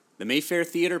The Mayfair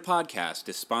Theatre Podcast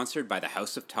is sponsored by the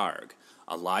House of Targ,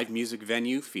 a live music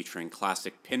venue featuring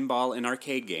classic pinball and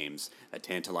arcade games, a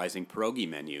tantalizing pierogi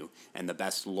menu, and the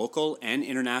best local and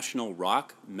international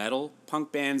rock, metal,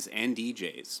 punk bands, and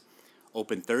DJs.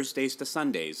 Open Thursdays to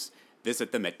Sundays.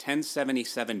 Visit them at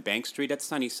 1077 Bank Street at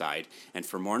Sunnyside, and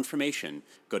for more information,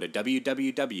 go to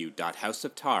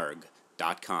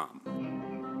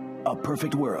www.houseoftarg.com. A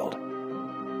Perfect World.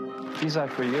 These are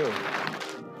for you.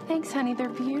 Thanks, honey. They're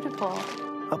beautiful.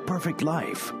 A Perfect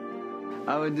Life.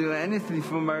 I would do anything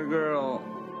for my girl.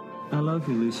 I love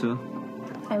you, Lisa.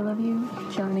 I love you,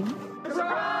 Johnny.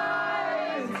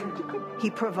 He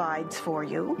provides for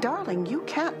you. Darling, you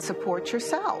can't support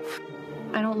yourself.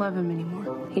 I don't love him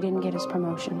anymore. He didn't get his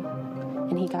promotion,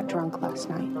 and he got drunk last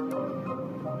night,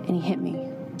 and he hit me.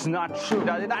 It's not true.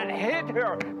 I did not hit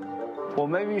her. Well,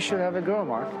 maybe you should have a girl,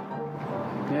 Mark.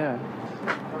 Yeah,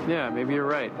 maybe you're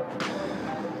right.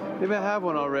 Maybe I have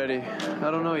one already.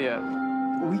 I don't know yet.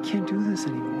 We can't do this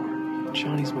anymore.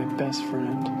 Johnny's my best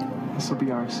friend. This will be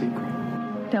our secret.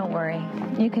 Don't worry.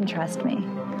 You can trust me.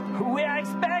 We are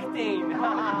expecting.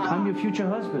 I'm your future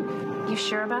husband. You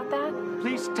sure about that?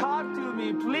 Please talk to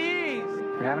me, please.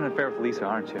 You're having an affair with Lisa,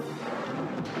 aren't you?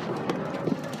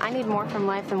 I need more from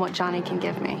life than what Johnny can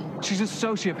give me. She's a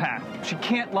sociopath. She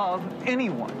can't love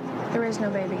anyone. There is no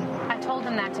baby. I told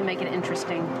him that to make it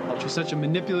interesting. You're such a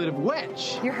manipulative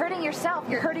witch. You're hurting yourself.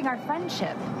 You're hurting our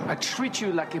friendship. I treat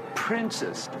you like a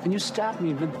princess, and you stab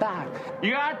me in the back.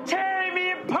 You are tearing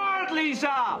me apart,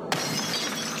 Lisa.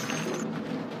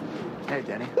 Hey,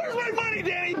 Danny. Where's my money,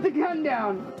 Danny? Put the gun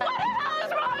down. What the hell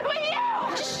is wrong with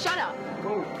you? Just shut up.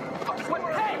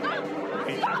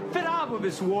 Hey, fit out of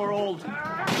this world.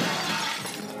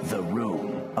 The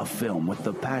Room, a film with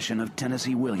the passion of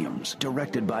Tennessee Williams,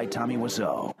 directed by Tommy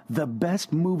Wiseau. The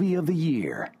best movie of the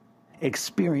year.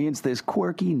 Experience this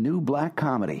quirky new black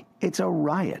comedy. It's a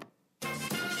riot.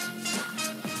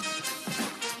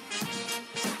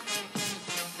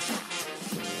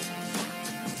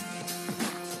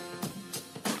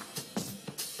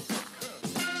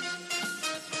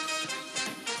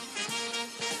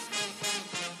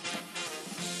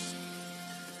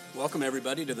 Welcome,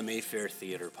 everybody, to the Mayfair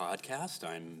Theatre Podcast.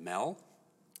 I'm Mel.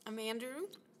 I'm Andrew.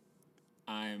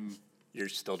 You're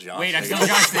still Josh. Wait, I'm still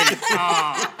Josh then.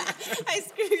 Oh, I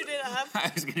screwed it up.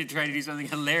 I was going to try to do something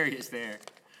hilarious there,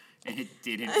 and it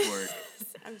didn't work.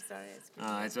 I'm sorry. I screwed it Oh,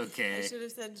 up. it's okay. I should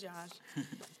have said Josh.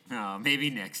 Oh, maybe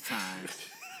next time.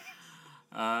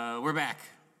 We're back.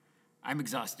 I'm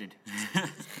exhausted.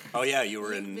 Oh, yeah, you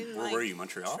were You've in, been, where were you,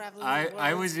 Montreal? traveling the I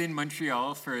world. was in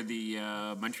Montreal for the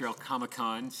Montreal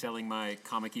Comic-Con selling my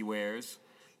comic-y wares,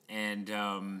 and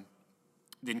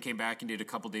then came back and did a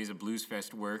couple days of Blues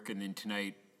Fest work, and then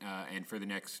tonight and for the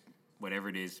next, whatever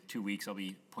it is, 2 weeks, I'll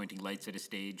be pointing lights at a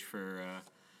stage for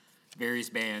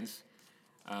various bands.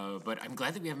 But I'm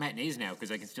glad that we have matinees now,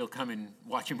 because I can still come and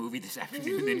watch a movie this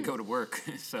afternoon and then go to work,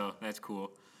 so that's cool.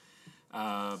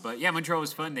 But yeah, Montreal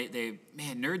was fun.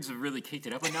 Nerds have really kicked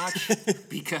it up a notch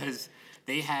because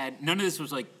they had, none of this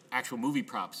was like actual movie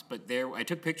props, but I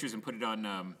took pictures and put it on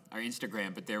our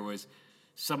Instagram, but there was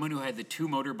someone who had the 2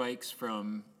 motorbikes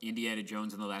from Indiana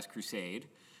Jones and the Last Crusade.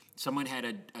 Someone had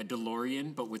a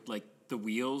DeLorean, but with like the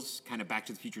wheels kind of Back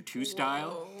to the Future 2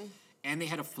 style. And they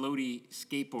had a floaty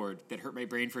skateboard that hurt my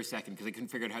brain for a second because I couldn't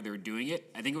figure out how they were doing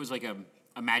it. I think it was like a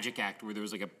magic act where there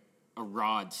was like a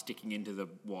rod sticking into the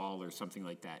wall or something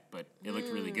like that, but it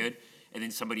looked really good. And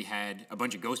then somebody had a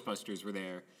bunch of Ghostbusters were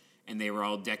there, and they were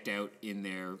all decked out in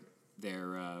their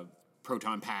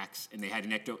proton packs, and they had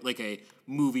an Ecto, like a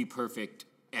movie perfect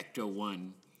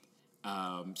Ecto-1.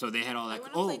 So they had all that. I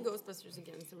want to play Ghostbusters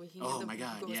again, so we can Oh get my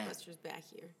God, the yeah. Ghostbusters back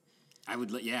here. I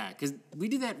would, because we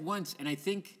did that once, and I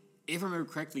think, if I remember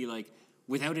correctly, like,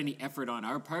 without any effort on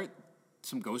our part,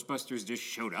 some Ghostbusters just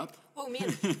showed up. Oh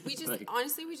man, we just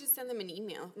honestly we just sent them an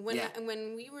email.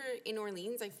 When we were in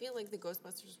Orleans, I feel like the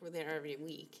Ghostbusters were there every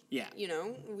week. Yeah, you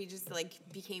know, we just like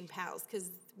became pals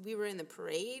because we were in the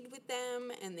parade with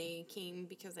them, and they came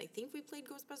because I think we played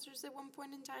Ghostbusters at one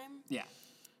point in time. Yeah.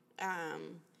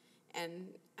 And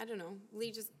I don't know,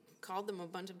 Lee just called them a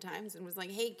bunch of times and was like,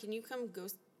 "Hey, can you come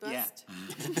ghost bust?"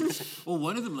 Yeah. Well,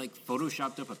 one of them like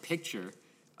photoshopped up a picture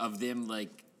of them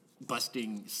like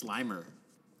busting Slimer,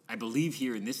 I believe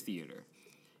here in this theater,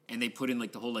 and they put in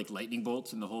like the whole like lightning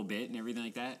bolts and the whole bit and everything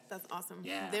like that. That's awesome.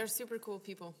 Yeah, they're super cool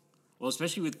people. Well,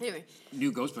 especially with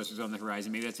new Ghostbusters on the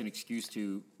horizon, maybe that's an excuse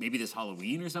to maybe this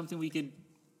Halloween or something we could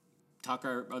talk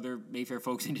our other Mayfair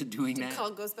folks into doing that.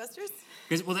 Called Ghostbusters?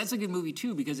 Well, that's a good movie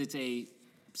too because it's a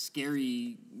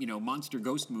scary, monster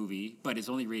ghost movie, but it's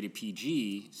only rated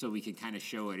PG, so we could kind of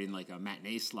show it in like a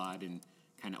matinee slot and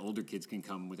kind of older kids can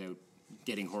come without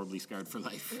getting horribly scarred for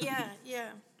life. Yeah, yeah.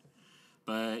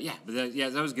 But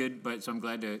that was good. But so I'm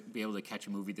glad to be able to catch a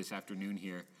movie this afternoon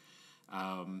here.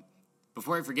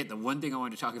 Before I forget, the one thing I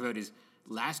wanted to talk about is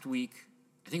last week,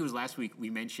 we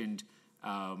mentioned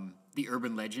the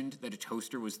urban legend that a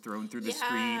toaster was thrown through the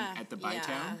screen at the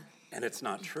Bytown. And it's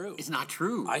not true. It's not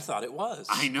true. I thought it was.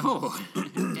 I know.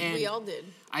 And We all did.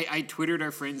 I Twittered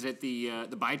our friends at the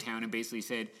Bytown and basically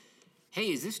said,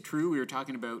 hey, is this true? We were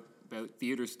talking about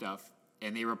theater stuff.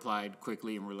 And they replied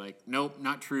quickly and were like, nope,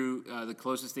 not true. The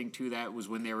closest thing to that was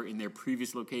when they were in their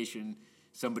previous location,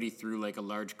 somebody threw like a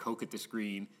large Coke at the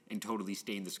screen and totally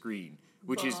stained the screen,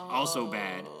 which is also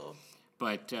bad.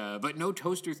 But no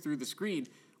toaster through the screen,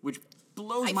 which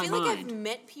blows my mind. I feel like I've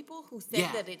met people who said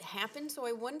Yeah. that it happened, so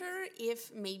I wonder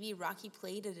if maybe Rocky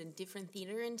played at a different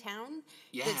theater in town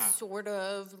Yeah. that sort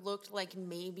of looked like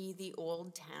maybe the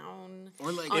old town.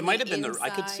 Or like- on It might have the been I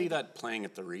could see inside. that playing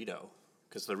at the Rito,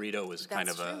 because the Rito was kind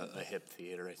That's of true. a hip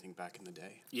theater, I think, back in the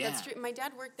day. Yeah. That's true. My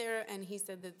dad worked there, and he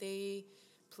said that they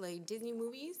play Disney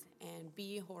movies and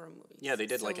B horror movies. Yeah, they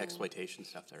did like So exploitation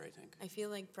stuff there, I think. I feel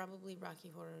like probably Rocky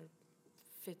Horror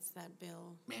fits that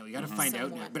bill. Man, we got to find out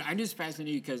now. Somewhat. But I'm just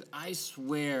fascinated because I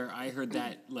swear I heard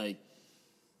that like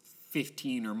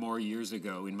 15 or more years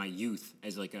ago in my youth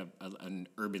as like an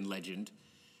urban legend.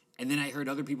 And then I heard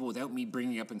other people without me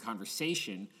bringing up in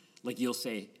conversation, like you'll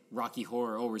say Rocky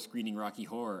Horror, oh, we're screening Rocky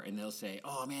Horror. And they'll say,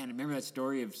 oh man, remember that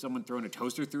story of someone throwing a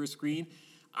toaster through a screen?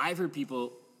 I've heard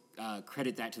people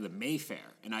credit that to the Mayfair.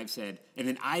 And I've said,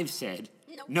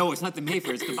 Nope. no, it's not the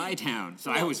Mayfair, it's the Bytown.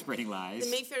 So I was spreading lies.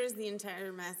 The Mayfair is the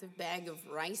entire massive bag of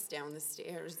rice down the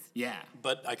stairs. Yeah.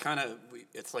 But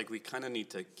it's like we kind of need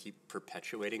to keep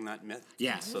perpetuating that myth.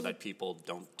 Yeah. So that people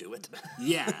don't do it.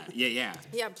 Yeah.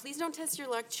 Yeah, please don't test your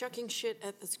luck chucking shit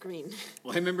at the screen.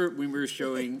 Well, I remember when we were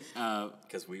showing...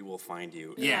 Because we will find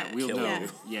you. yeah, and we'll kill know. you.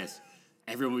 Yes.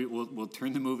 Everyone, we'll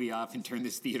turn the movie off and turn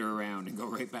this theater around and go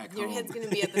right back Your home. head's going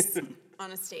to be at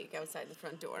on a stake outside the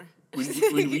front door.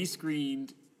 when we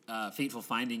screened Fateful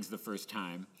Findings the first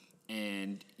time,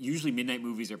 and usually midnight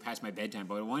movies are past my bedtime,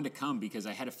 but I wanted to come because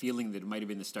I had a feeling that it might have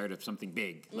been the start of something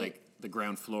big, like the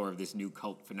ground floor of this new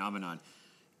cult phenomenon.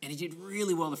 And it did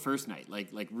really well the first night, like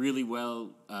really well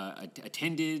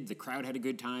attended. The crowd had a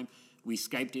good time. We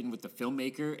Skyped in with the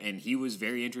filmmaker, and he was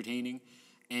very entertaining.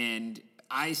 And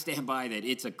I stand by that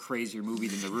it's a crazier movie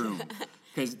than The Room,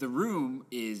 because The Room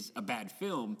is a bad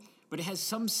film, but it has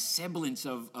some semblance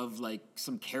of like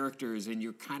some characters, and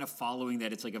you're kind of following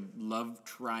that it's like a love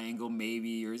triangle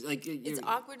maybe, or like It's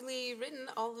awkwardly written.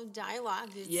 All the dialogue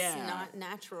is Yeah. not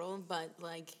natural, but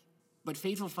like... But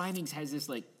Fateful Findings has this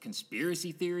like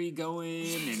conspiracy theory going,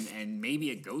 and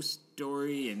maybe a ghost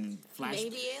story and flash.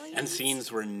 Maybe aliens? And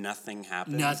scenes where nothing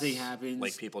happens. Nothing happens.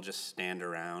 Like people just stand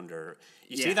around, or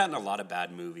you Yeah. see that in a lot of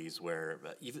bad movies where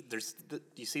even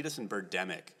you see this in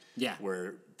Birdemic. Yeah.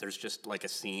 Where there's just like a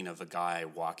scene of a guy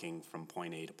walking from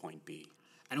point A to point B.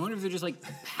 And I wonder if they're just like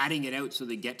padding it out so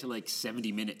they get to like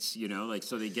 70 minutes, like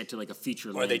so they get to like a feature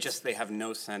Or length. they have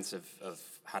no sense of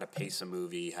how to pace a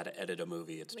movie, how to edit a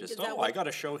movie. It's Like, just, is that I what- got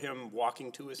to show him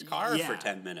walking to his car Yeah. for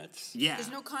 10 minutes. Yeah.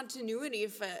 There's no continuity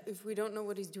if we don't know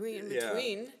what he's doing in Yeah.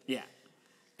 between. Yeah.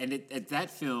 And at that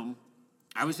film,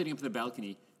 I was sitting up in the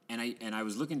balcony, and I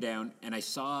was looking down, and I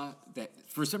saw that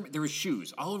there were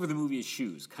shoes. All over the movie is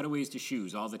shoes, cutaways to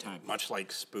shoes all the time. Much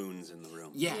like spoons in the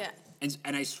room. Yeah. Yeah.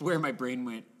 And I swear my brain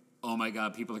went, oh my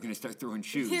God, people are going to start throwing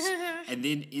shoes. And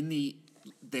then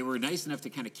they were nice enough to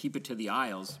kind of keep it to the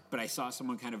aisles, but I saw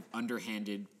someone kind of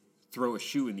underhanded throw a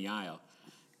shoe in the aisle.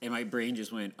 And my brain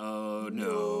just went, oh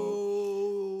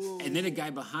no. And then a guy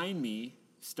behind me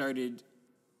started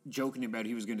joking about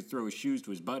he was going to throw his shoes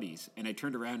to his buddies. And I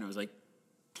turned around and I was like,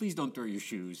 please don't throw your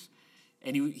shoes.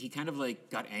 And he kind of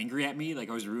like got angry at me, like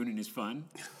I was ruining his fun.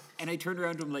 And I turned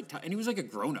around to him and he was like a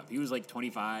grown-up. He was like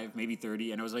 25, maybe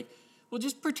 30. And I was like, well,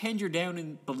 just pretend you're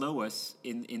down below us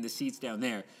in the seats down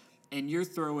there. And you're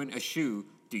throwing a shoe.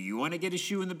 Do you want to get a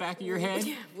shoe in the back of your head?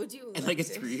 Yeah, would you? And like a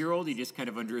 3-year-old, he just kind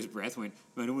of under his breath went,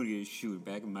 I don't want to get a shoe in the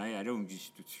back of my head. I don't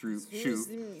just shoe.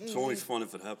 It's only fun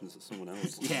if it happens to someone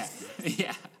else. Yeah,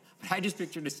 yeah. But I just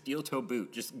pictured a steel-toe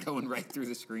boot just going right through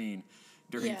the screen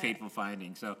during Yeah. Fateful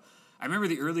Findings. So I remember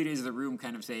the early days of The Room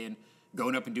kind of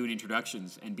going up and doing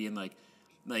introductions and being like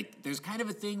there's kind of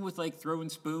a thing with like throwing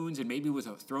spoons and maybe with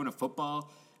throwing a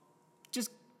football. Just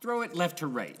throw it left to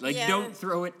right. Like, Yeah. don't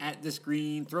throw it at the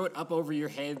screen. Throw it up over your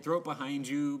head. Throw it behind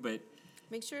you. But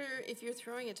Make sure if you're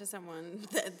throwing it to someone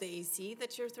that they see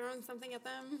that you're throwing something at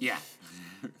them. yeah,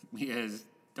 because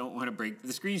don't want to break.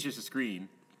 The screen's just a screen.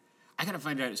 I got to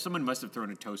find out. Someone must have thrown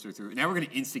a toaster through it. Now we're going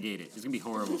to instigate it. It's going to be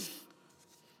horrible.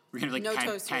 We're gonna like No pad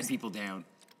toasters. people down.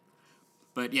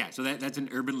 But yeah, so that's an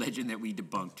urban legend that we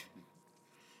debunked,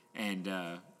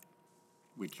 and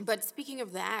which. But speaking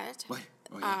of that, What?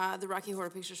 Oh, yeah. the Rocky Horror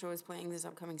Picture Show is playing this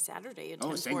upcoming Saturday at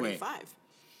Oh, segue. 10:45.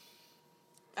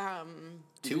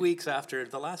 2 weeks after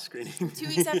the last screening. 2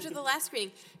 weeks after the last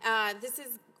screening. This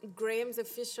is Graham's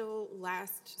official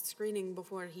last screening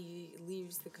before he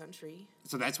leaves the country.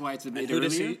 So that's why it's a bit Who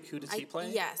earlier. does he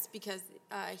play? Yes, because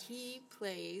he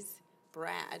plays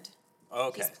Brad. Oh,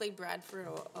 okay. He's played Brad for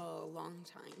a long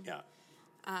time. Yeah.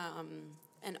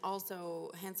 And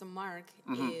also, Handsome Mark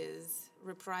Mm-hmm. is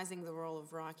reprising the role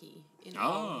of Rocky in Oh.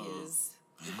 all his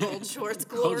gold shorts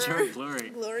Gold short glory.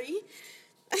 glory.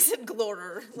 I said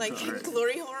glorer, like Glory.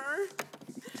 glory horror.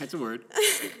 That's a word.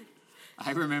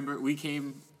 I remember we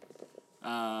came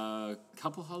a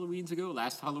couple Halloweens ago,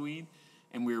 last Halloween,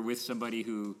 and we were with somebody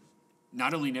who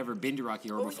not only never been to Rocky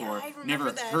Horror Oh, yeah, before, I remember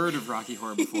never that. heard of Rocky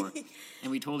Horror before. And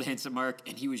we told Handsome Mark,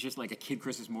 and he was just like a kid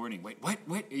Christmas morning. Wait, what?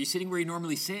 Are you sitting where you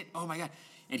normally sit? Oh my God.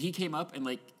 And he came up and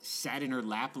like sat in her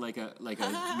lap like a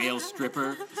male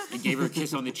stripper and gave her a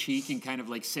kiss on the cheek and kind of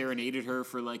like serenaded her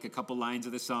for like a couple lines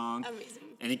of the song. Amazing.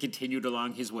 And then continued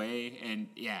along his way. And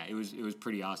yeah, it was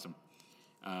pretty awesome.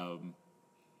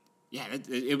 Yeah,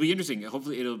 it'll be interesting.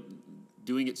 Hopefully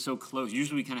doing it so close.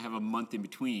 Usually we kind of have a month in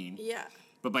between. Yeah.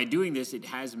 But by doing this, it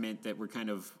has meant that we're kind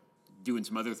of doing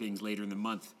some other things later in the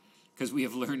month because we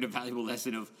have learned a valuable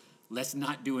lesson of let's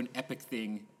not do an epic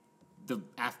thing the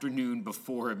afternoon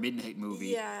before a midnight movie.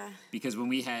 Yeah. Because when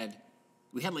we had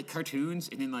like cartoons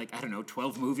and then like, I don't know,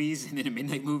 12 movies and then a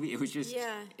midnight movie. It was just,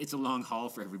 it's a long haul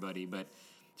for everybody. But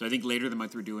so I think later in the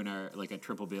month we're doing our like a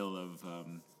triple bill of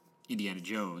Indiana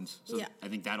Jones. So Yeah. I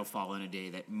think that'll fall on a day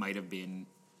that might have been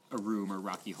a Room or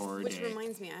Rocky Horror Which Day.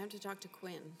 reminds me, I have to talk to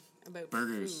Quinn about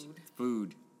Burgers,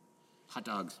 food. hot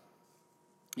dogs.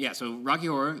 Yeah, so Rocky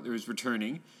Horror is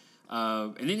returning.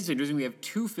 And then it's interesting, we have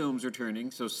 2 films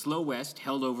returning. So Slow West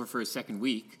held over for a second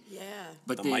week. Yeah.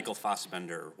 But The Michael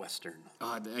Fassbender Western.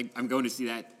 I'm going to see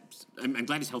that. I'm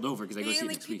glad it's held over because I go see it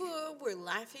next week. People were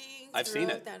laughing I've seen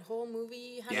throughout it. that whole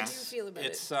movie. How did you feel about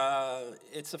it's it?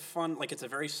 it's a fun, like it's a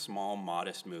very small,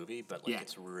 modest movie, but like Yeah.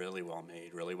 it's really well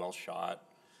made, really well shot.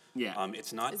 Yeah.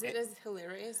 It's not. Is it as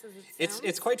hilarious as it sounds?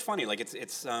 It's quite funny. Like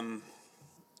it's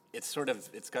sort of,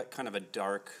 it's got kind of a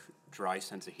dark, dry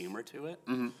sense of humor to it.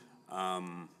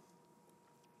 Mm-hmm.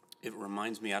 It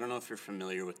reminds me. I don't know if you're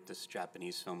familiar with this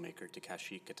Japanese filmmaker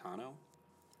Takeshi Kitano.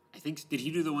 I think, did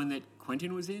he do the one that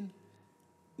Quentin was in?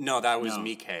 No, that was No.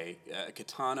 Miike.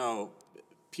 Kitano.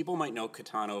 People might know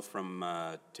Kitano from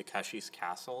Takeshi's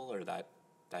Castle or that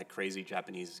crazy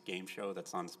Japanese game show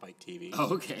that's on Spike TV.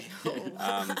 Oh, okay.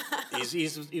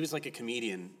 He was like a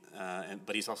comedian,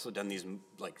 but he's also done these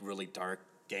like really dark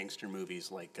gangster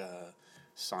movies like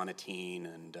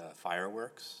Sonatine and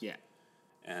Fireworks. Yeah.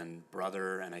 And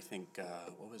Brother, and I think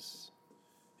what was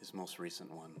his most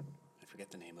recent one? I forget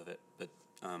the name of it, but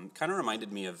kind of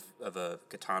reminded me of a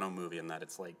Kitano movie in that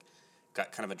it's like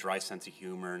got kind of a dry sense of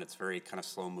humor and it's very kind of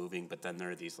slow moving, but then there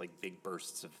are these like big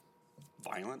bursts of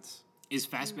violence. Is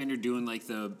Fassbender doing like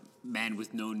the Man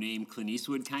with No Name Clint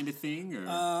Eastwood kind of thing? Or?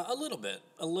 A little bit.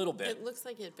 It looks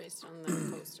like it based on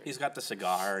the poster. He's got the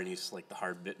cigar and he's like the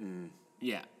hard-bitten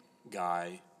Yeah.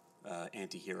 guy,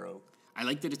 anti-hero. I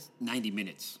like that it's 90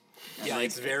 minutes. Yeah,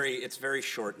 it's very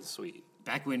short and sweet.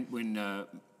 Back when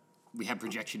we had our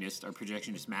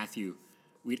projectionist Matthew,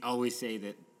 we'd always say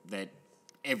that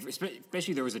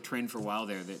especially there was a trend for a while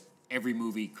there that every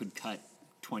movie could cut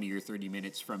 20 or 30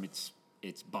 minutes from its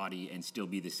body and still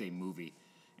be the same movie.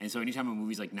 And so anytime a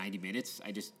movie's like 90 minutes,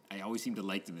 I always seem to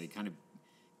like them. They kind of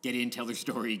get in, tell their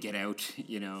story, get out,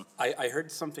 you know. I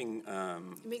heard something...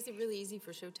 it makes it really easy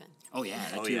for Showtime. Oh, yeah,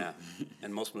 that oh, too. yeah.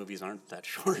 And most movies aren't that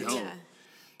short. No. Yeah.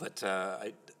 But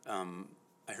I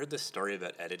heard this story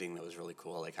about editing that was really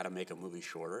cool, like how to make a movie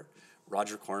shorter.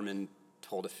 Roger Corman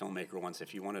told a filmmaker once,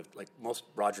 if you want to, like most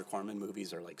Roger Corman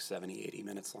movies are like 70, 80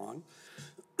 minutes long.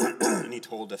 And he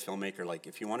told a filmmaker, like,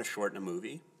 if you want to shorten a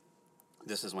movie,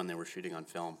 this is when they were shooting on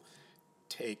film,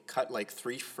 cut like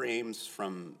 3 frames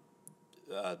from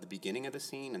the beginning of the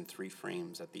scene and 3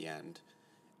 frames at the end.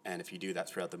 And if you do that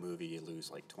throughout the movie, you lose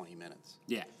like 20 minutes.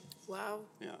 Yeah. Wow.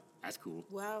 Yeah. That's cool.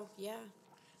 Wow. Yeah.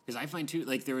 Because I find too,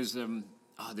 like there was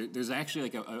there's actually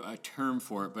like a term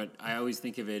for it, but I always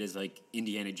think of it as like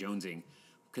Indiana Jonesing,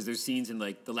 because there's scenes in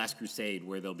like The Last Crusade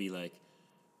where they'll be like,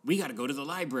 we got to go to the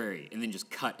library, and then just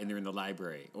cut and they're in the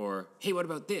library, or hey, what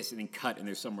about this, and then cut and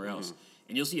they're somewhere else.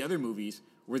 And you'll see other movies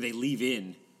where they leave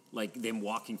in like them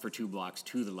walking for 2 blocks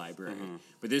to the library,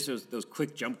 but there's those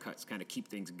quick jump cuts kind of keep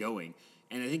things going,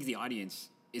 and I think the audience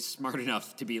is smart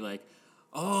enough to be like,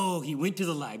 oh, he went to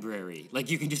the library. Like,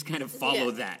 you can just kind of follow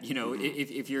Yeah. that. You know,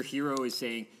 if your hero is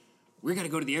saying, we're going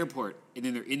to go to the airport, and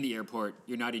then they're in the airport,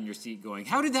 you're not in your seat going,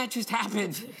 how did that just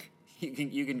happen?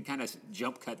 you can kind of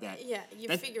jump cut that. Yeah, you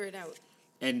figure it out.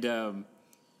 And,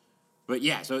 but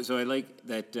yeah, so I like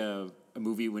that a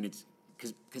movie when it's,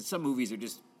 because some movies are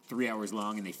just 3 hours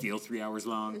long and they feel 3 hours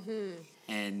long.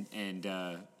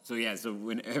 So yeah, so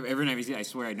when every night I see it, I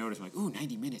swear I notice, I'm like, ooh,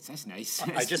 90 minutes, that's nice.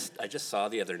 I just saw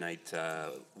the other night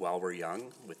While We're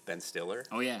Young with Ben Stiller.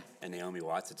 Oh yeah. And Naomi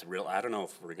Watts. It's real. I don't know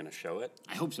if we're gonna show it.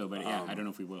 I hope so, but yeah, I don't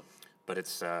know if we will. But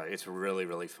it's really,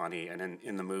 really funny. And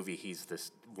in the movie, he's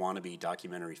this wannabe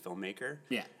documentary filmmaker.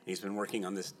 Yeah. He's been working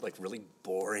on this like really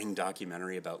boring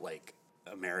documentary about like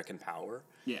American power.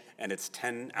 Yeah. And it's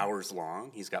 10 hours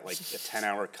long. He's got like a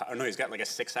 10-hour cut. Oh, no, he's got like a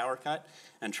 6-hour cut.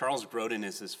 And Charles Grodin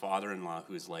is his father-in-law,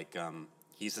 who's like,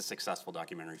 he's a successful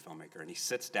documentary filmmaker. And he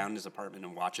sits down in his apartment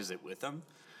and watches it with him.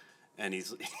 And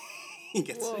he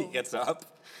gets up.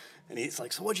 And he's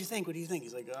like, so what'd you think? What do you think?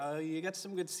 He's like, you got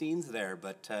some good scenes there,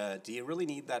 but do you really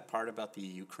need that part about the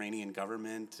Ukrainian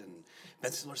government? And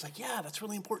Ben Stiller's like, yeah, that's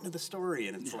really important to the story.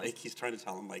 And it's like, he's trying to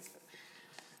tell him, like,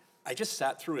 I just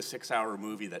sat through a 6-hour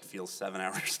movie that feels 7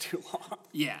 hours too long.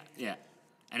 Yeah, yeah.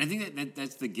 And I think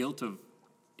that's the guilt of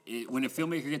it, when a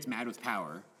filmmaker gets mad with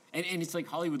power. And it's like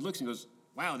Hollywood looks and goes,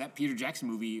 wow, that Peter Jackson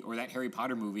movie or that Harry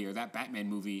Potter movie or that Batman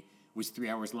movie was 3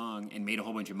 hours long and made a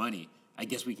whole bunch of money. I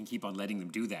guess we can keep on letting them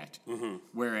do that. Mm-hmm.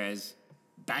 Whereas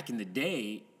back in the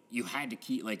day, you had to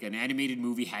keep, like, an animated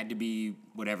movie had to be,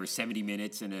 70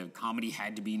 minutes, and a comedy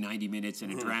had to be 90 minutes,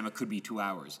 and a drama could be 2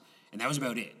 hours. And that was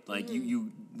about it. Like,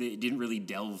 they didn't really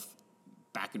delve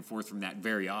back and forth from that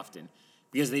very often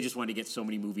because they just wanted to get so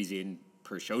many movies in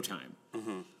per showtime.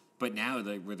 Mm-hmm. But now,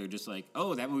 where they're just like,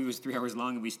 oh, that movie was 3 hours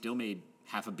long, and we still made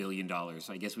 $500 million.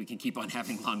 So I guess we can keep on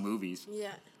having long movies.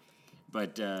 Yeah.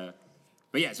 But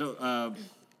yeah, so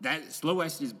that Slow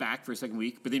West is back for a second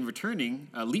week, but then returning,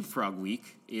 Leapfrog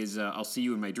Week is I'll See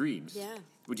You in My Dreams. Yeah.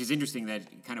 Which is interesting that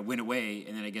it kind of went away,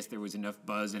 and then I guess there was enough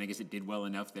buzz, and I guess it did well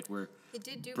enough that we're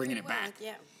bringing it back.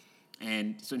 Yeah.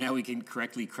 And so now we can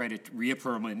correctly credit Rhea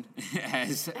Perlman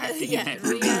as acting in that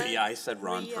movie. Yeah, I said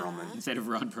Ron Perlman. Instead of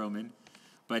Ron Perlman.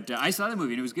 But I saw the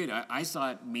movie, and it was good. I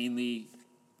saw it mainly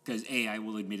because, I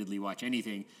will admittedly watch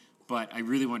anything, but I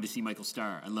really wanted to see Michael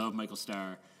Starr. I love Michael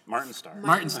Starr. Martin Starr.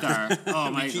 Martin Starr. Oh,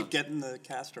 we Michael. keep getting the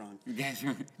cast wrong.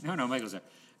 No, Michael Starr.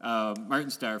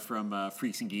 Martin Starr from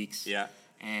Freaks and Geeks. Yeah.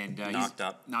 And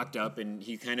Knocked Up, and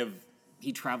he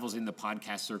travels in the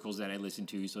podcast circles that I listen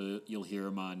to, so you'll hear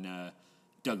him on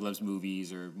Doug Loves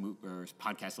Movies or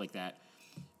podcasts like that.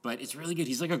 But it's really good.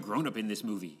 He's like a grown-up in this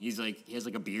movie. He has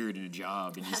like a beard and a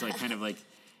job, and he's like kind of like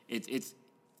it's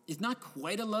not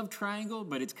quite a love triangle,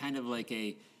 but it's kind of like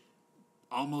a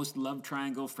almost love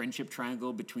triangle, friendship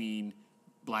triangle between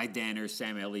Blythe Danner,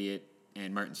 Sam Elliott,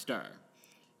 and Martin Starr.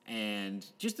 And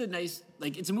just a nice,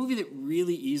 it's a movie that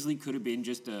really easily could have been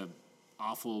just a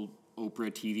awful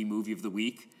Oprah TV movie of the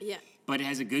week. Yeah. But it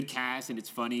has a good cast, and it's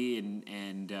funny, and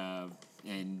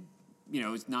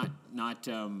it's not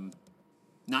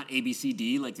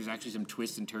ABCD. Like, there's actually some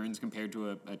twists and turns compared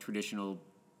to a traditional,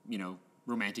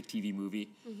 romantic TV movie.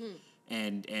 Mm-hmm.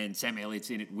 And Sam Elliott's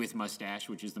in it with mustache,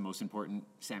 which is the most important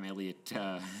Sam Elliott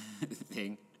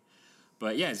thing.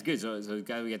 But yeah, it's good. So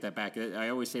glad we get that back. I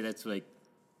always say that's like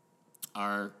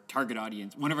our target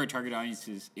audience. One of our target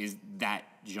audiences is that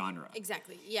genre.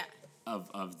 Exactly. Yeah.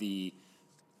 Of the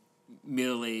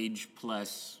middle age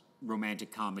plus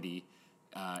romantic comedy.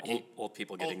 Old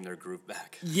people getting their groove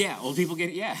back. Yeah, old people get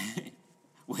it. Yeah,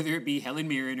 whether it be Helen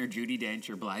Mirren or Judi Dench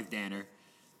or Blythe Danner.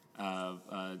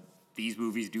 These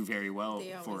movies do very well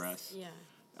for us. Yeah.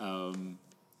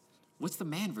 What's the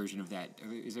man version of that?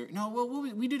 Is there no? Well,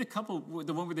 we did a couple.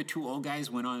 The one where the two old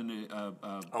guys went on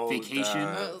a vacation.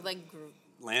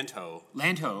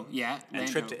 Landho, yeah. And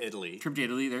Trip to Italy. Trip to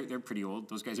Italy. They're pretty old.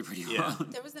 Those guys are pretty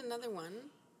old. There was another one.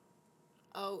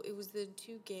 Oh, it was the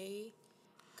two gay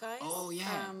guys. Oh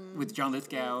yeah, with John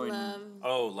Lithgow and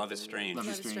Love Is Strange. Love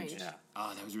Is Strange. Yeah.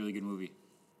 Oh, that was a really good movie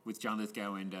with John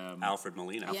Lithgow and Alfred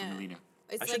Molina. Molina.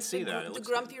 It's I should see that. The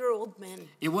grumpier old men.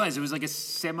 It was like a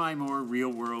semi-more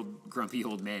real-world grumpy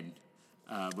old men,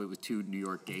 but with two New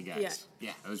York gay guys.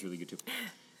 Yeah, that was really good too.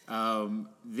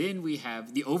 Then we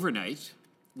have The Overnight,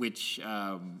 which...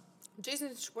 Jason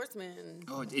Schwartzman.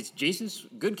 Oh, it's Jason's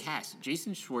good cast.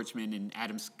 Jason Schwartzman and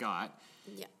Adam Scott.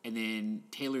 Yeah. And then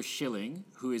Taylor Schilling,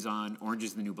 who is on Orange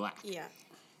is the New Black. Yeah.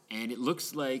 And it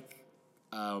looks like...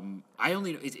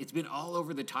 it's been all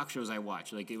over the talk shows I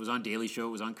watch. Like, it was on Daily Show,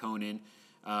 it was on Conan,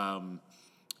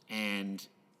 and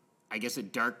I guess a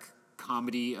dark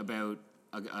comedy about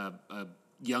a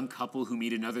young couple who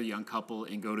meet another young couple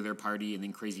and go to their party, and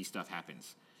then crazy stuff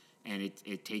happens. And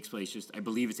it takes place I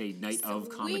believe it's a night of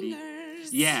comedy.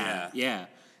 Swingers. Yeah.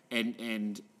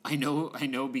 And I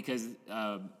know because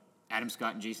Adam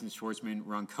Scott and Jason Schwartzman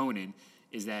were on Conan,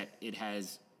 is that it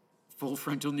has full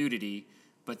frontal nudity,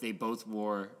 but they both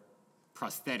wore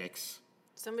prosthetics.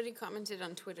 Somebody commented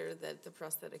on Twitter that the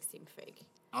prosthetics seem fake.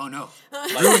 Oh no!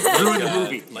 Ruined the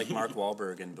movie. Like Mark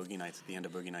Wahlberg in Boogie Nights at the end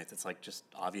of Boogie Nights. It's like just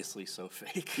obviously so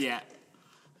fake. Yeah,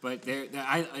 but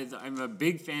I'm a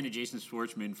big fan of Jason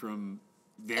Schwartzman from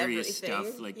various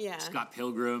stuff like Scott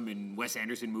Pilgrim and Wes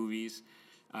Anderson movies.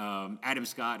 Adam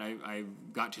Scott, I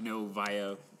got to know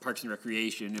via Parks and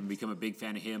Recreation and become a big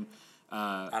fan of him.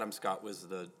 Adam Scott was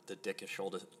the dickish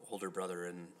older brother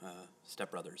in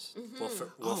Step Brothers.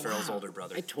 Will Ferrell's older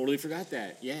brother. I totally forgot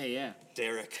that. Yeah.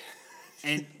 Derek.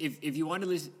 And if you want to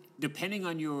listen, depending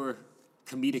on your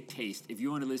comedic taste, if you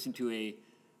want to listen to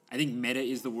I think meta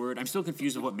is the word. I'm still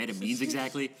confused of what meta means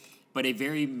exactly, but a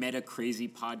very meta crazy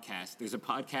podcast. There's a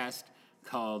podcast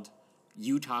called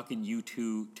You Talkin' You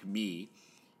Two to Me,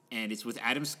 and it's with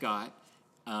Adam Scott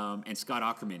and Scott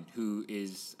Aukerman, who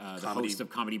is the host of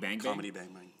Comedy Bang Bang. Comedy Bang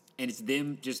Bang. And it's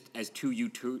them just as two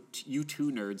U2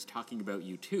 nerds talking about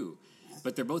U2.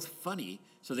 But they're both funny,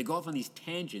 so they go off on these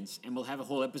tangents, and we'll have a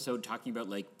whole episode talking about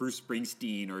like Bruce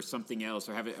Springsteen or something else,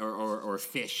 or or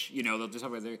Fish. You know, they'll just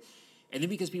talk about their. And then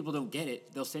because people don't get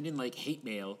it, they'll send in like hate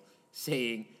mail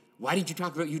saying, "Why didn't you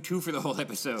talk about U2 for the whole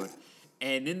episode?"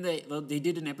 And then they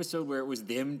did an episode where it was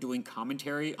them doing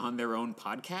commentary on their own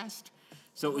podcast.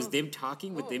 So it was them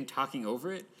talking with them talking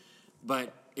over it.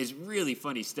 But it's really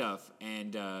funny stuff.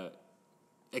 And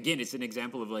again, it's an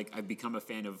example of like I've become a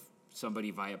fan of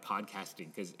somebody via podcasting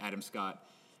because Adam Scott,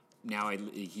 now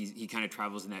he kind of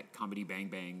travels in that Comedy Bang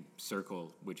Bang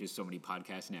circle, which is so many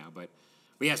podcasts now. But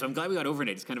yeah, so I'm glad we got over it.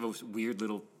 It's kind of a weird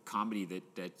little comedy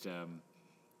that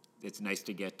it's nice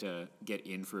to get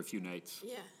in for a few nights.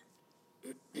 Yeah.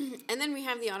 And then we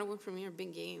have the Ottawa premiere,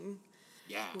 Big Game.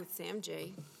 Yeah. With Sam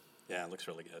J. Yeah, it looks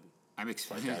really good. I'm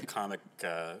excited. Like a comic,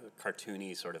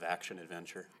 cartoony sort of action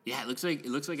adventure. Yeah, it looks like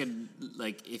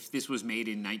if this was made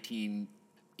in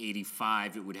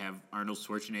 1985, it would have Arnold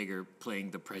Schwarzenegger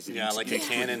playing the president. Yeah, like a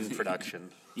Canon production.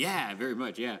 Yeah, very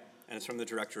much. Yeah. And it's from the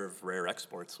director of Rare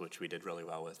Exports, which we did really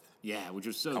well with. Yeah, which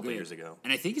was so good. A couple years ago.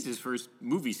 And I think it's his first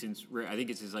movie since I think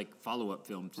it's his like follow-up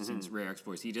film since Rare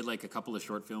Exports. He did like a couple of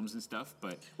short films and stuff,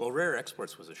 but well, Rare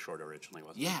Exports was a short originally,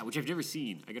 wasn't it? Yeah, which I've never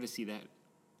seen. I got to see that.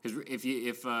 Because if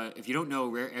you don't know,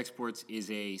 Rare Exports is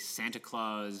a Santa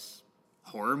Claus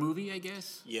horror movie, I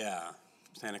guess. Yeah,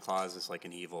 Santa Claus is like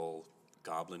an evil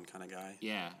goblin kind of guy.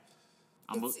 Yeah.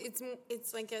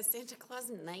 It's like a Santa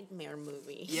Claus nightmare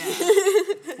movie. Yeah.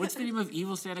 What's the name of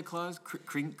evil Santa Claus?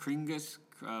 Kringus?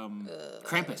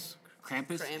 Krampus.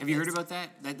 Krampus. Have you heard about that?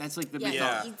 That's like the mythology.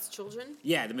 Yeah, eats children.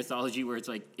 Yeah, the mythology where it's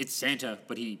like it's Santa,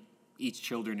 but he eats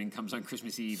children and comes on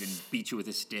Christmas Eve and beats you with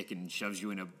a stick and shoves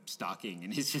you in a stocking,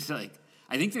 and it's just like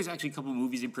I think there's actually a couple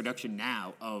movies in production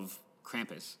now of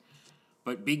Krampus,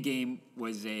 but Big Game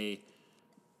was we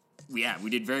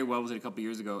did very well with it a couple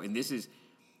years ago, and this is.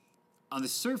 On the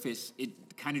surface,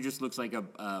 it kind of just looks like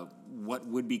a what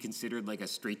would be considered like a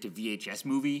straight to VHS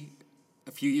movie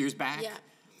a few years back. Yeah.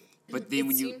 But then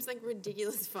it seems like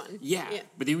ridiculous fun. Yeah.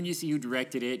 But then when you see who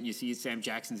directed it and you see Sam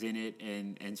Jackson's in it,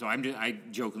 and so I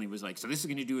jokingly was like, so this is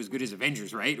going to do as good as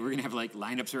Avengers, right? We're going to have like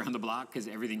lineups around the block because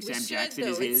everything Sam Jackson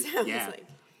is his. Yeah. Like,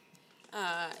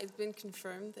 it's been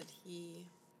confirmed that he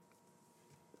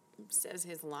says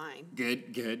his line.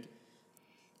 Good.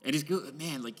 And it's good,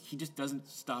 man. Like he just doesn't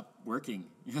stop working.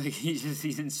 Like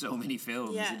he's in so many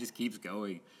films. Yeah. It just keeps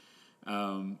going.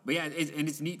 But yeah,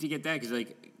 it's neat to get that because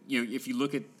like if you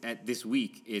look at this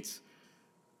week, it's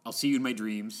I'll See You in My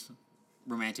Dreams,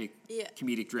 romantic,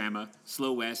 comedic drama,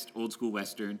 Slow West, old school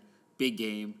western, Big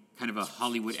Game, kind of a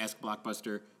Hollywood-esque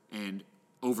blockbuster, and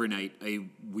Overnight, a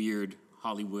weird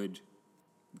Hollywood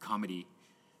comedy,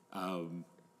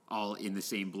 all in the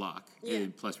same block,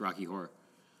 plus Rocky Horror.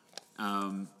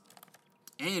 And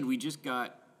we just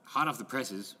got hot off the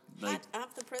presses. Hot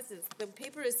off the presses. The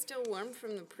paper is still warm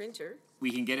from the printer.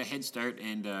 We can get a head start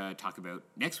and talk about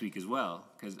next week as well,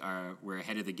 because we're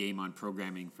ahead of the game on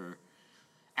programming for,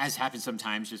 as happens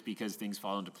sometimes, just because things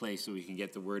fall into place, so we can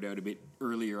get the word out a bit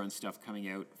earlier on stuff coming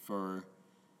out for,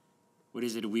 what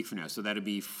is it, a week from now? So that'll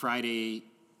be Friday,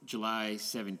 July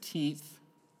 17th.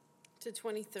 To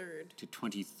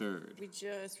 23rd. We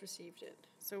just received it.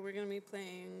 So we're going to be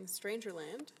playing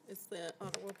Strangerland. It's the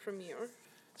Ottawa premiere.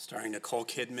 Starring Nicole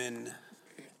Kidman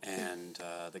and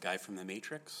the guy from The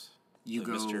Matrix.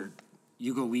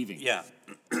 Hugo Weaving. Yeah.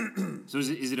 So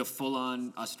is it a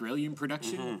full-on Australian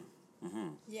production? Mm-hmm.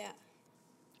 Yeah.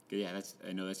 Yeah,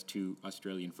 I know that's 2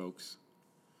 Australian folks.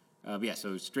 But yeah,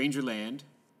 so Strangerland.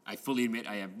 I fully admit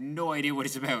I have no idea what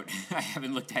it's about. I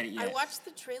haven't looked at it yet. I watched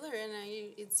the trailer and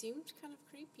it seemed kind of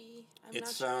creepy. I'm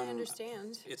not sure I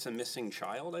understand. It's a missing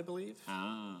child, I believe.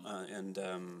 Well,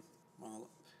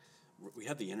 we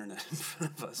have the internet in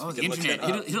front of us. Oh, the internet.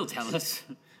 It'll tell us.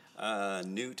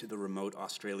 New to the remote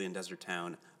Australian desert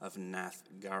town of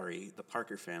Nathgari, the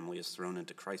Parker family is thrown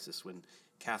into crisis when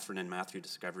Catherine and Matthew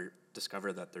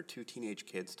discover that their 2 teenage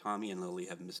kids, Tommy and Lily,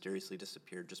 have mysteriously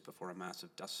disappeared just before a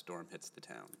massive dust storm hits the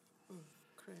town. Oh,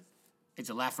 crap. It's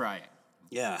a laugh riot.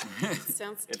 Yeah.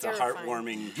 Sounds It's terrifying. a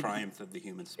heartwarming triumph of the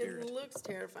human spirit. It looks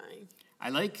terrifying. I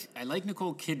like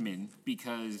Nicole Kidman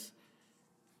because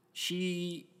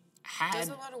she had... There's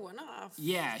a lot of one-offs.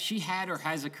 Yeah, she had or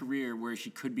has a career where she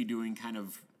could be doing kind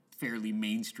of fairly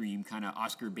mainstream, kind of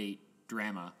Oscar bait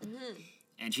drama. Mm-hmm.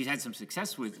 And she's had some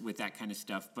success with that kind of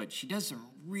stuff, but she does some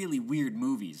really weird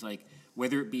movies, like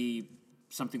whether it be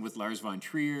something with Lars von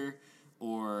Trier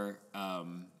or what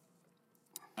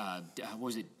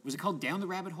was it? Was it called Down the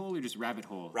Rabbit Hole or just Rabbit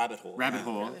Hole? Rabbit Hole. Rabbit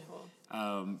Hole.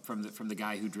 From the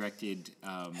guy who directed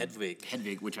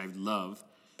Hedwig, which I love.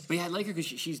 But yeah, I like her because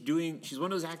she's one of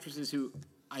those actresses who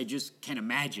I just can't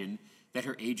imagine that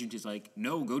her agent is like,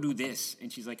 no, go do this,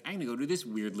 and she's like, I'm gonna go do this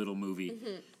weird little movie,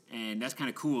 and that's kind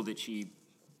of cool that she.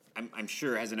 I'm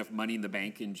sure has enough money in the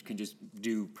bank and can just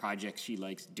do projects she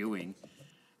likes doing,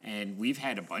 and we've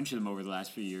had a bunch of them over the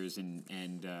last few years,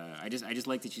 and I just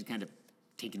like that she's kind of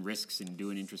taking risks and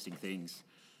doing interesting things.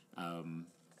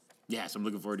 Yeah, so I'm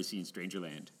looking forward to seeing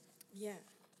Strangerland. Yeah.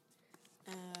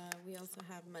 We also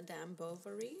have Madame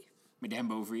Bovary. Madame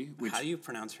Bovary. Which, how do you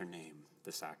pronounce her name?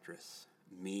 This actress,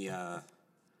 Mia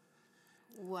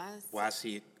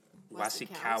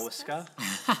Wasikowska.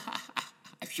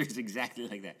 I'm sure it's exactly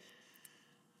like that.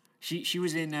 She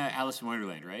was in Alice in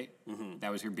Wonderland, right? Mm-hmm.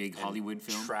 That was her big Hollywood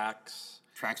film. Tracks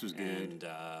was good. And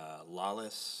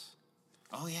Lawless.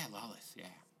 Oh yeah, Lawless. Yeah.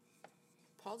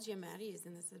 Paul Giamatti is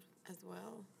in this as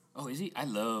well. Oh, is he? I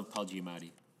love Paul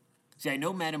Giamatti. See, I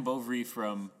know Madame Bovary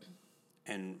from...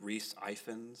 And Rhys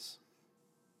Ifans.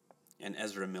 And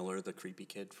Ezra Miller, the creepy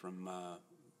kid from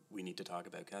We Need to Talk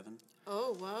About Kevin.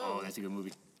 Oh, wow. Oh, that's a good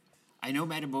movie. I know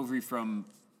Madame Bovary from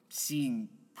seeing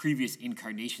previous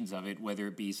incarnations of it, whether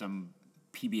it be some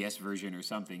PBS version or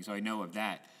something, so I know of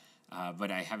that, but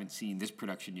I haven't seen this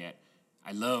production yet.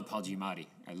 I love Paul Giamatti.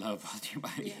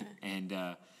 Yeah.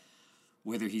 And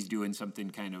whether he's doing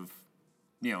something kind of,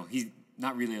 he's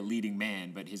not really a leading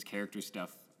man, but his character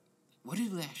stuff. What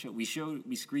did that show? We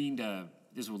screened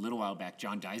this was a little while back.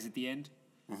 John Dies at the End.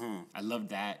 Mm-hmm. I loved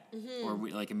that. Mm-hmm. Or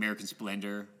like American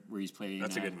Splendor, where he's playing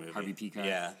that's a good movie. Harvey Peacock.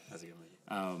 Yeah, that's a good movie.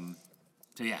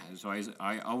 So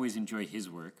I always enjoy his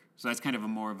work. So that's kind of a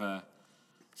more of a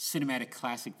cinematic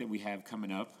classic that we have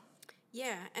coming up.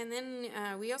 Yeah, and then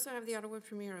we also have the Ottawa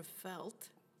premiere of Felt.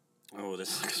 Oh,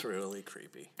 this looks really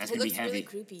creepy. That's going to be heavy. It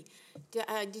looks really creepy.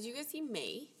 Did you guys see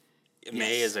May?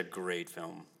 May is a great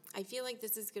film. I feel like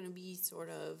this is going to be sort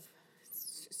of,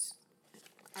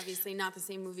 obviously not the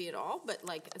same movie at all, but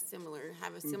like have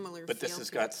a similar But feel this has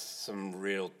to got it. some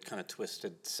real kind of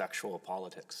twisted sexual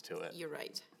politics to it. You're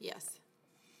right, yes.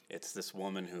 It's this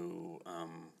woman who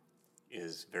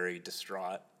is very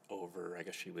distraught over, I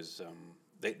guess she was,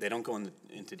 they don't go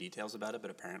into details about it,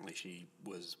 but apparently she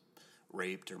was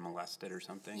raped or molested or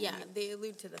something. Yeah, they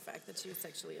allude to the fact that she was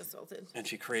sexually assaulted. And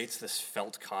she creates this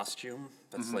felt costume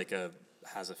that's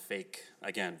has a fake,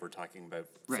 again, we're talking about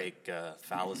fake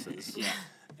phalluses. Yeah.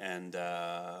 And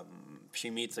she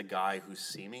meets a guy who's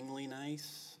seemingly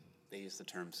nice. They use the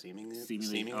term seemingly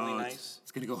nice.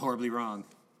 It's going to go horribly wrong.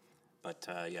 But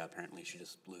apparently she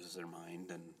just loses her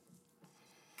mind. And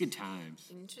good times.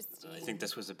 Interesting. I think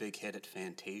this was a big hit at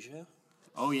Fantasia.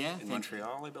 Oh, yeah? In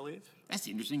Montreal, I believe. That's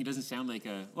interesting. It doesn't sound like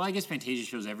well, I guess Fantasia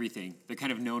shows everything. They're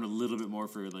kind of known a little bit more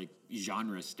for, like,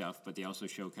 genre stuff, but they also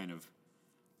show kind of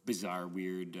bizarre,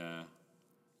 weird,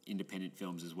 independent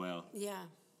films as well. Yeah.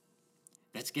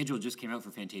 That schedule just came out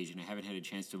for Fantasia, and I haven't had a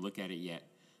chance to look at it yet,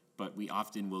 but we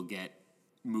often will get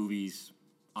movies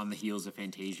on the heels of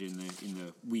Fantasia in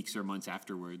the weeks or months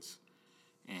afterwards.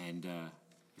 And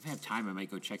if I have time, I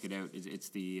might go check it out. It's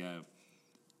the...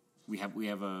 We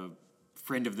have a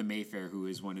friend of the Mayfair who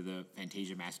is one of the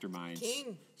Fantasia masterminds.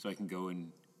 King. So I can go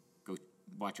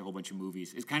watch a whole bunch of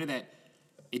movies. It's kind of that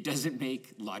it doesn't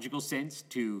make logical sense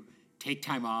to take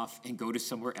time off and go to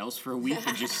somewhere else for a week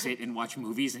and just sit and watch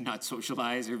movies and not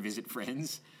socialize or visit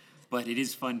friends. But it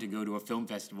is fun to go to a film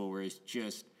festival where it's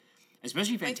just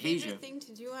especially My Fantasia. favorite thing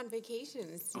to do on vacation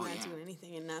is to not do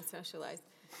anything and not socialize.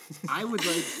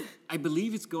 I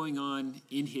believe it's going on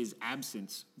in his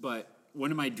absence, but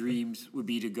one of my dreams would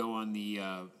be to go on the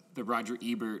Roger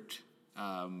Ebert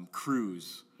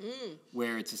cruise,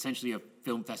 where it's essentially a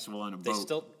film festival on a boat. They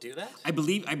still do that? I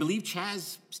believe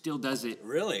Chaz still does it.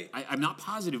 Really? I'm not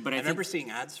positive, but I remember seeing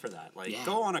ads for that. Like,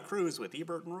 go on a cruise with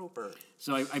Ebert and Roper.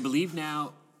 So I believe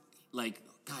now, like,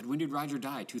 God, when did Roger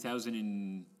die?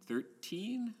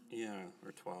 2013? Yeah,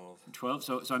 or 12. 12.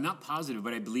 So I'm not positive,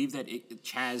 but I believe that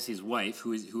Chaz, his wife,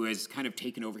 who has kind of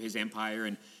taken over his empire,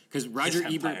 and because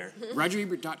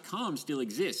RogerEbert.com still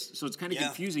exists, so it's kind of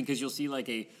confusing because you'll see like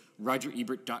a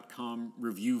RogerEbert.com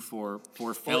review for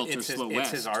Felt or Slow West.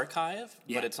 It's his archive,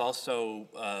 but it's also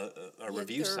a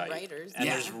review site. Writers. And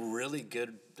there's really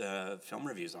good film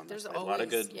reviews on this. There's a always,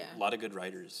 lot of good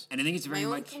writers. And I think it's very My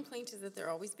much... only complaint is that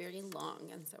they're always very long,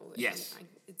 and so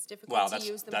it's difficult to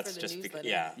use them for the newsletter.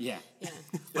 Yeah.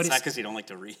 It's not because you don't like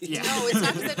to read. Yeah. No, it's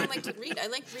not because I don't like to read. I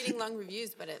like reading long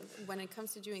reviews, but when it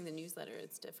comes to doing the newsletter,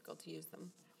 it's difficult to use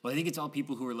them. Well, I think it's all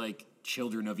people who are like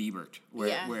children of Ebert,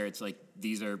 where it's like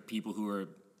these are people who are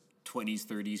 20s,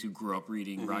 30s who grew up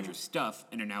reading Roger's stuff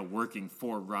and are now working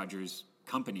for Roger's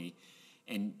company.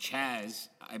 And Chaz,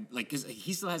 because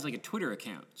he still has like a Twitter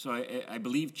account, so I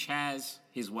believe Chaz,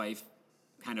 his wife,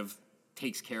 kind of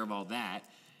takes care of all that.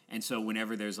 And so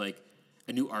whenever there's like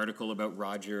a new article about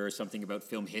Roger or something about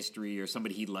film history or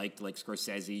somebody he liked, like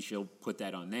Scorsese, she'll put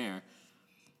that on there.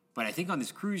 But I think on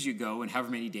this cruise you go, and however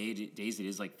many days it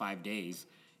is, like 5 days,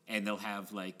 and they'll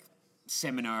have like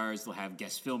seminars, they'll have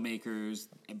guest filmmakers,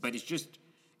 but it's just,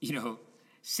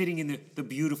 sitting in the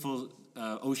beautiful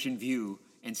ocean view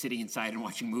and sitting inside and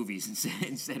watching movies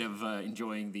instead of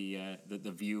enjoying the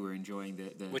view or enjoying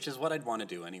the... Which is what I'd want to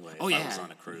do anyway if I was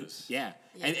on a cruise. Yeah.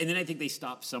 And then I think they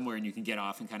stop somewhere and you can get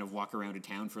off and kind of walk around a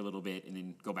town for a little bit and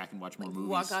then go back and watch more movies.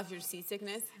 Walk off your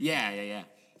seasickness? Yeah.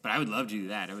 But I would love to do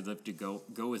that. I would love to go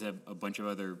with a bunch of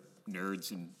other nerds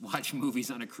and watch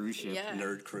movies on a cruise ship. Yeah.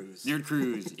 Nerd Cruise.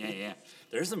 Yeah.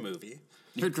 There's a movie.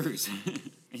 Nerd Cruise.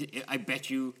 I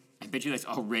bet you that's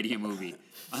already a movie.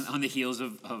 On the heels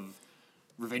of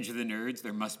Revenge of the Nerds,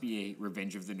 there must be a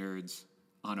Revenge of the Nerds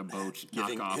on a boat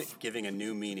knockoff. Giving a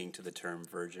new meaning to the term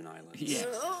Virgin Islands. Yeah.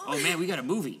 Oh, man, we got a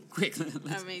movie. Quick.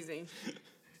 Amazing.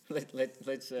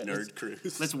 Let's Nerd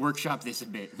Cruise. Let's workshop this a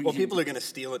bit. Well, people are going to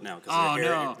steal it now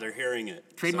because they're hearing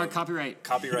it. Trademark, copyright.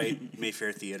 Copyright,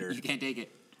 Mayfair Theater. You can't take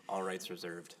it. All rights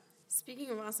reserved. Speaking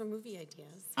of awesome movie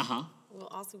ideas, we'll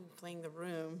also be playing The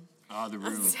Room. Oh, The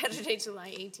Room. On Saturday,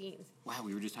 July 18th. Wow,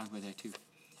 we were just talking about that too.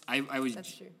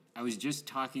 That's true. I was just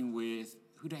talking with,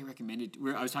 who did I recommend it?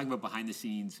 I was talking about behind the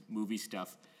scenes movie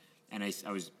stuff, and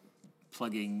I was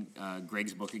plugging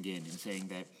Greg's book again and saying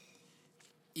that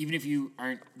even if you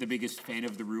aren't the biggest fan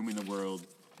of The Room in the world,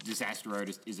 Disaster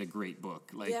Artist is a great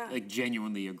book, like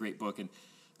genuinely a great book. And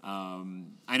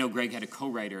I know Greg had a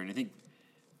co-writer, and I think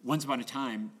once upon a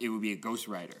time it would be a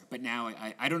ghostwriter, but now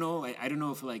I don't know. I don't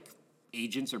know if like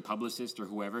agents or publicists or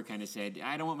whoever kind of said,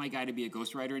 I don't want my guy to be a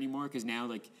ghostwriter anymore, because now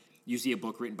like you see a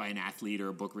book written by an athlete or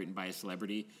a book written by a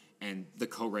celebrity and the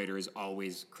co-writer is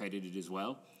always credited as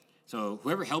well. So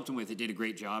whoever helped him with it did a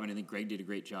great job, and I think Greg did a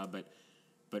great job,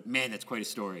 but man, that's quite a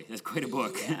story. That's quite a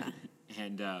book. Yeah.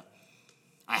 And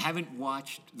I haven't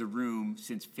watched The Room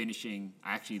since finishing.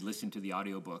 I actually listened to the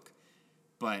audiobook,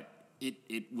 but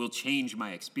it will change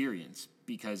my experience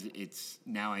because it's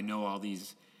now I know all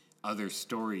these other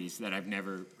stories that I've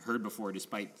never heard before,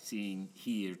 despite seeing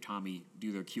he or Tommy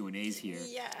do their Q&As here.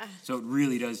 Yeah. So it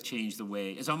really does change the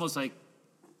way. It's almost like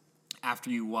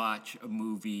after you watch a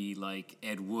movie like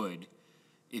Ed Wood,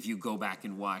 if you go back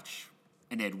and watch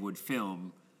an Ed Wood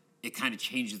film, it kind of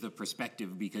changes the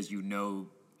perspective because you know,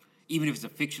 even if it's a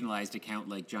fictionalized account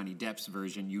like Johnny Depp's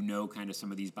version, you know kind of some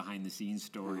of these behind-the-scenes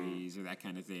stories or that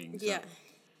kind of thing. So,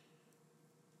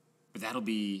 but that'll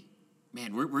be...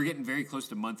 Man, we're getting very close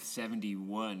to month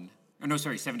 71. Or no,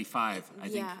 sorry, 75. I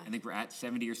think we're at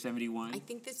 70 or 71. I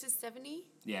think this is 70.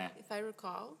 Yeah. If I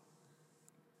recall.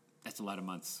 That's a lot of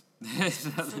months.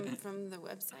 from the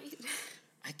website.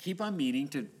 I keep on meaning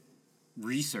to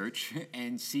research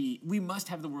and see. We must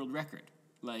have the world record,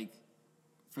 like,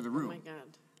 for The Room. Oh, my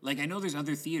God. Like, I know there's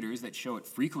other theaters that show it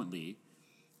frequently,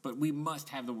 but we must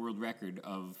have the world record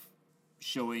of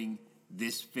showing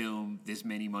this film this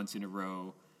many months in a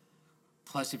row.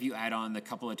 Plus, if you add on the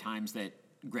couple of times that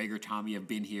Greg or Tommy have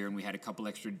been here and we had a couple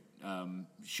extra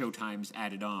show times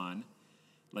added on,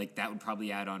 like that would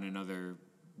probably add on another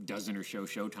dozen or so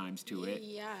show times to it.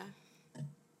 Yeah.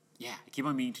 Yeah, I keep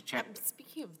on meaning to check.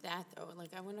 Speaking of that, though,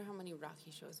 like I wonder how many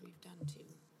Rocky shows we've done, too.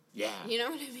 Yeah. You know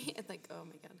what I mean? It's like, oh,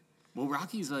 my God. Well,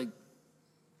 Rocky's like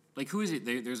like who is it?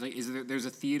 There's a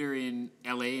theater in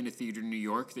L.A. and a theater in New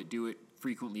York that do it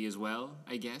frequently as well.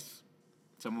 I guess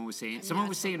someone was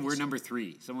saying we're number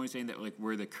 3. Someone was saying that like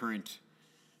we're the current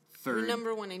third. We're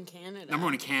number 1 in Canada. Number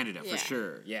 1 in Canada for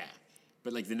sure. Yeah,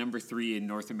 but like the number 3 in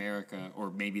North America or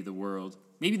maybe the world,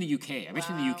 maybe in the UK. I bet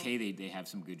you in the UK they have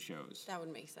some good shows. That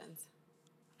would make sense.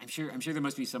 I'm sure there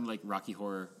must be some like Rocky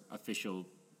Horror official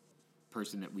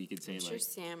person that we could say Sure, like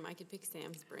Sam. I could pick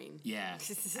Sam's brain. yeah,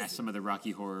 ask some of the Rocky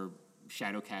Horror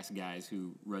Shadowcast guys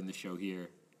who run the show here.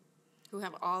 Who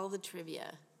have all the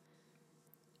trivia.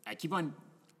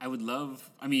 I would love,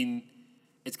 I mean,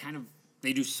 it's kind of,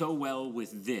 they do so well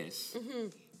with this. Mm-hmm.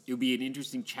 It would be an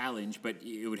interesting challenge, but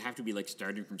it would have to be like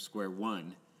starting from square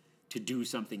one to do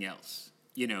something else,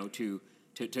 you know, to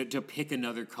pick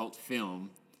another cult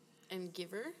film. And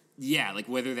Giver? Yeah, like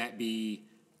whether that be,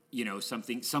 you know,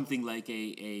 something like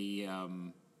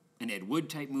an Ed Wood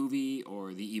type movie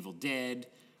or The Evil Dead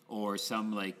or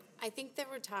some like... I think there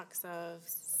were talks of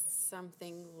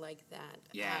something like that.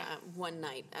 Yeah. One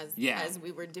night as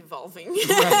we were devolving.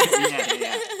 Right,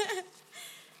 yeah.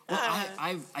 Well,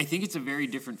 I think it's a very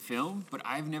different film, but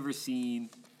I've never seen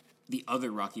the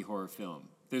other Rocky Horror film.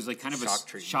 There's like kind of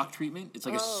shock treatment. It's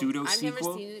like a pseudo sequel. I've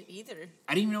never seen it either.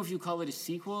 I didn't even know if you call it a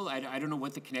sequel. I don't know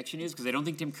what the connection is because I don't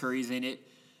think Tim Curry's in it.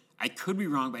 I could be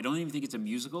wrong, but I don't even think it's a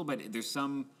musical. But there's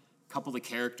some couple of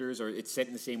characters, or it's set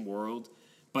in the same world.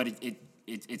 But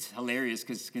it's hilarious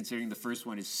because considering the first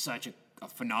one is such a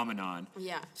phenomenon.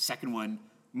 Yeah. Second one,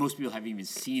 most people haven't even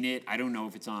seen it. I don't know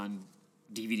if it's on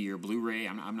DVD or Blu-ray.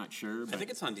 I'm not sure. I think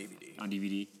it's on DVD. On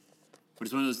DVD. But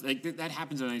it's one of those, like, that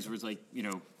happens on nights where it's like, you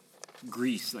know,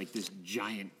 Grease, like this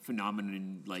giant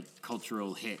phenomenon, like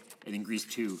cultural hit, and then Grease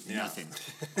 2, nothing.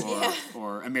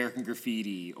 Or American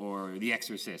Graffiti, or The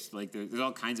Exorcist. Like, there's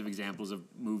all kinds of examples of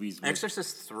movies.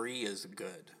 Exorcist 3 is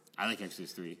good. I like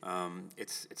Exorcist 3.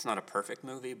 It's not a perfect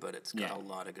movie, but it's got a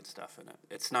lot of good stuff in it.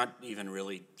 It's not even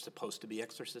really supposed to be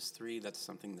Exorcist 3. That's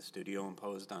something the studio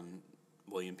imposed on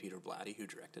William Peter Blatty, who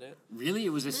directed it. Really? It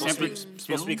was a separate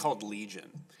supposed to be called Legion.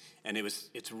 And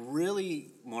it's really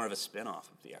more of a spin-off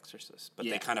of The Exorcist. But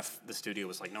the studio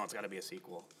was like, no, it's got to be a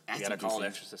sequel. We got to call it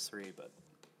Exorcist 3, but...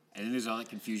 And then there's all that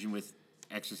confusion with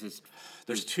Exorcist.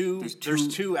 There's two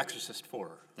Exorcist 4.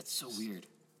 That's so weird.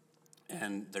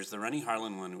 And there's the Rennie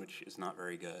Harlin one, which is not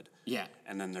very good. Yeah.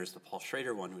 And then there's the Paul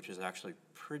Schrader one, which is actually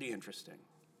pretty interesting.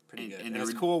 Pretty good. And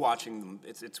it's cool watching them.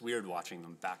 It's weird watching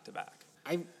them back to back.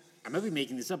 I might be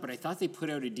making this up, but I thought they put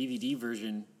out a DVD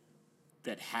version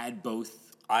that had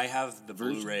both. I have the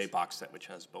Blu-ray box set, which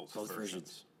has both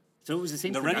versions. So it was the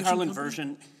same. The Rennie Harlin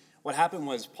version. What happened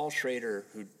was Paul Schrader,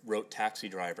 who wrote Taxi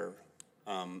Driver,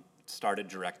 started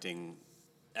directing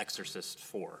Exorcist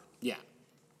 4. Yeah.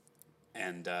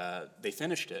 And they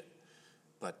finished it,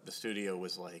 but the studio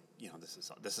was like, you know,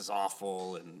 this is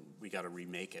awful, and we got to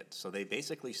remake it. So they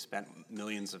basically spent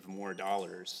millions of more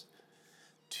dollars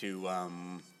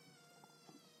to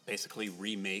basically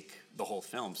remake the whole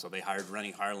film. So they hired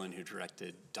Rennie Harlin, who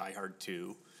directed Die Hard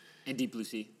 2. And Deep Blue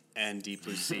Sea.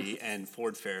 And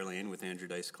Ford Fairlane with Andrew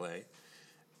Dice Clay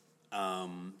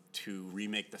to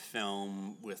remake the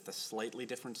film with a slightly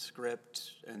different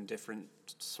script and different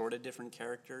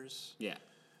characters. Yeah.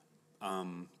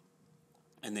 And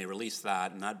they released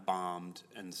that, and that bombed,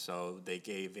 and so they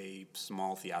gave a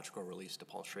small theatrical release to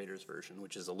Paul Schrader's version,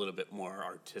 which is a little bit more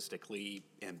artistically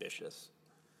ambitious.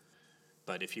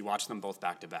 But if you watch them both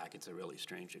back to back, it's a really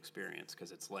strange experience,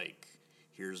 because it's like,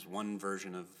 here's one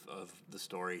version of the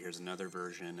story, here's another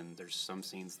version, and there's some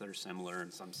scenes that are similar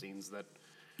and some scenes that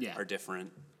are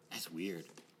different. That's weird.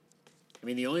 I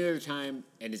mean, the only other time,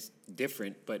 and it's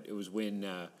different, but it was when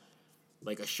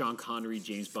like a Sean Connery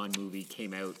James Bond movie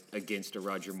came out against a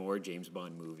Roger Moore James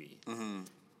Bond movie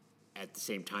at the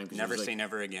same time. Never Say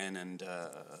Never Again and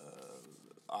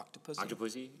Octopussy.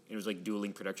 Octopussy. And it was like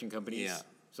dueling production companies. Yeah.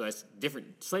 So that's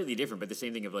different, slightly different, but the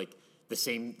same thing of like the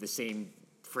same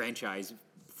franchise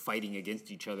fighting against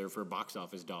each other for box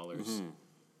office dollars. Mm-hmm.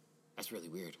 That's really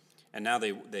weird. And now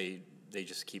they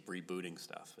just keep rebooting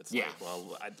stuff. It's like,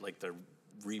 well, they're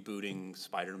rebooting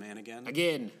Spider-Man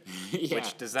again. Yeah.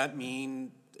 Which, does that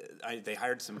mean they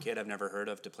hired some kid I've never heard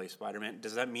of to play Spider-Man?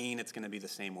 Does that mean it's going to be the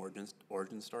same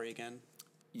origin story again?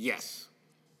 Yes.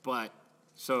 But,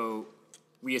 so,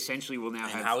 we essentially will now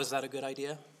have... And how is that a good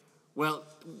idea? Well,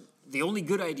 the only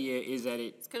good idea is that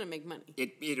it's going to make money.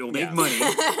 It'll make money,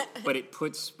 but it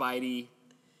puts Spidey,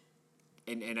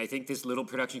 and I think this little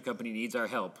production company needs our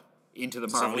help, into the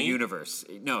Marvel Universe.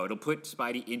 No, it'll put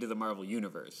Spidey into the Marvel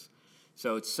Universe.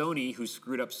 So it's Sony who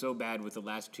screwed up so bad with the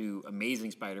last two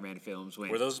amazing Spider-Man films.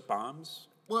 Were those bombs?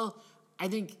 Well, I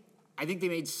think they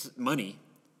made money,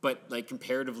 but like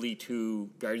comparatively to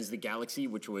Guardians of the Galaxy,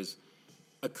 which was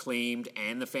acclaimed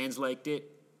and the fans liked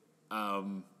it,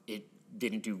 it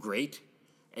didn't do great.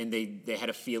 And they had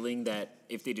a feeling that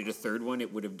if they did a third one,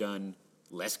 it would have done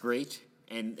less great.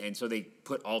 And so they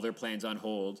put all their plans on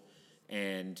hold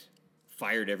and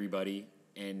fired everybody.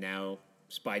 And now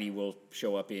Spidey will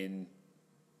show up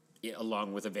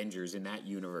along with Avengers in that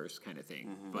universe kind of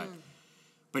thing.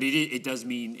 But it does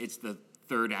mean it's the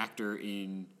third actor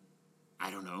in,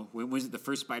 I don't know, when was it the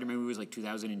first Spider-Man movie was like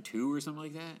 2002 or something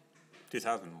like that?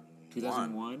 2001.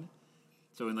 2001.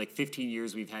 So in like 15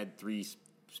 years, we've had 3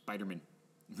 Spider-Men.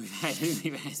 We've had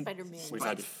Spider-Man. We've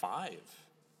had 5.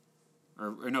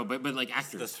 Or no, but like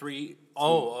actors. The 3.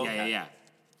 Oh, okay. Yeah.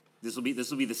 This will be the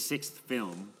 6th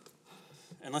film.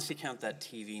 Unless you count that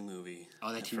TV movie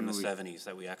from the 70s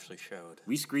that we actually showed.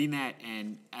 We screened that,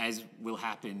 and as will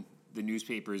happen, the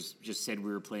newspapers just said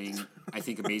we were playing, I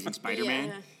think, Amazing Spider-Man.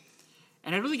 Yeah.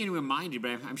 And I don't think anyone minded,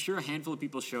 but I'm sure a handful of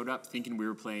people showed up thinking we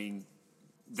were playing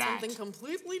that. Something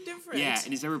completely different. Yeah,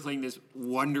 and instead we're playing this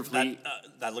wonderfully...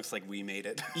 That looks like we made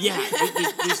it. Yeah.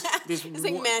 This it's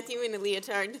like Matthew in a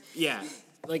leotard. Yeah.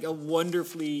 Like a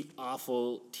wonderfully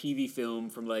awful TV film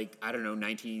from like, I don't know,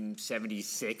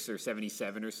 1976 or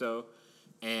 77 or so.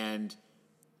 And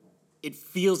it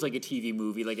feels like a TV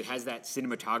movie. Like it has that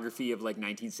cinematography of like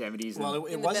 1970s. Well,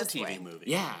 it was a TV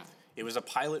movie. Yeah. It was a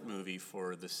pilot movie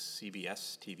for the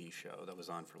CBS TV show that was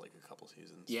on for like a couple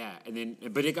seasons. Yeah,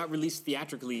 but it got released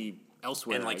theatrically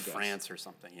elsewhere. In like I guess. France or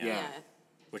something. Yeah.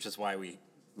 Which is why we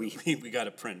got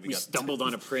a print. We stumbled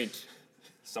on a print.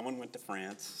 Someone went to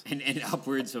France. And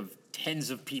upwards of tens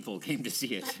of people came to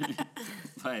see it.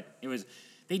 But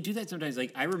they do that sometimes.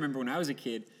 Like, I remember when I was a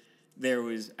kid, there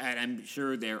was, and I'm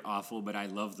sure they're awful, but I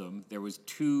love them. There was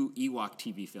 2 Ewok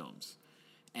TV films.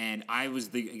 And I was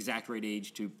the exact right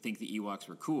age to think the Ewoks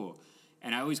were cool.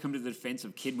 And I always come to the defense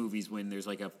of kid movies when there's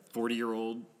like a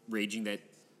 40-year-old raging that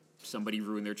somebody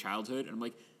ruined their childhood. And I'm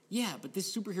like, yeah, but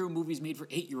this superhero movie is made for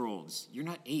 8-year-olds. You're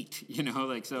not 8, you know?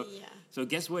 Like, so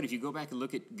guess what? If you go back and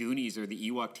look at Goonies or the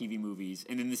Ewok TV movies,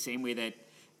 and in the same way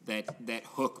that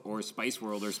Hook or Spice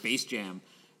World or Space Jam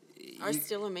are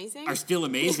still amazing,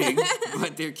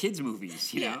 but they're kids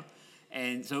movies, you know?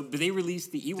 And so, but they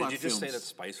released the Ewok films. Did you just say that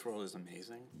Spice World is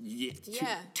amazing?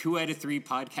 Yeah. 2 out of 3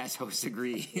 podcast hosts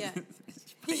agree. Yeah.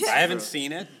 I haven't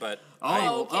seen it, but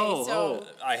so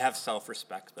I have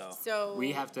self-respect, though. So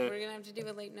we're gonna have to do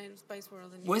a late night of Spice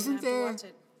World, and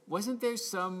wasn't there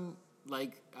some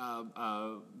like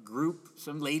group,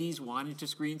 some ladies wanted to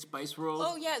screen Spice World?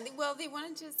 Oh yeah, they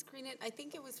wanted to screen it. I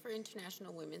think it was for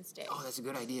International Women's Day. Oh, that's a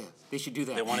good idea. They should do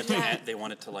that. They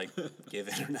wanted to like give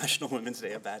International Women's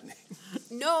Day a bad name.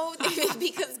 No,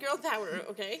 because girl power.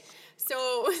 Okay,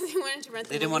 so they wanted to rent.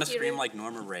 They didn't want to scream like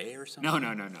Norma Ray or something.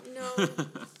 No.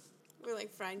 We're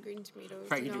like fried green tomatoes.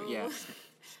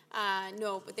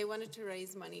 No, but they wanted to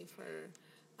raise money for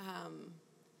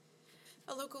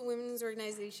a local women's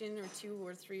organization, or 2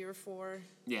 or 3 or 4.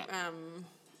 Yeah.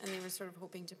 And they were sort of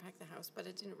hoping to pack the house, but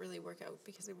it didn't really work out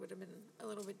because it would have been a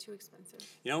little bit too expensive.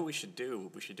 You know what we should do?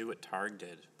 We should do what Targ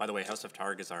did. By the way, House of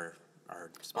Targ is our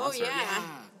sponsor. Oh, yeah.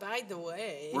 By the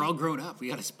way. We're all grown up. We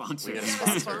got a sponsor.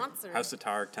 House of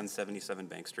Targ, 1077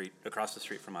 Bank Street, across the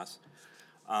street from us.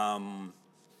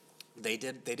 They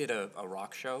did a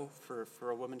rock show for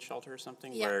a women's shelter or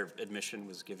something where admission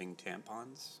was giving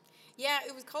tampons. Yeah,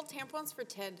 it was called Tampons for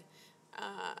Ted.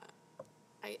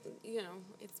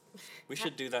 It's... We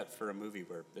should do that for a movie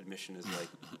where admission is like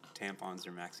tampons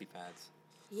or maxi pads.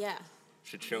 Yeah.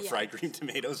 Should show fried green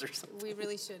tomatoes or something. We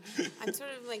really should. I'm sort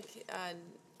of like, I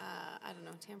don't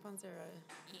know, tampons are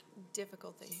a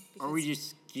difficult thing. Or we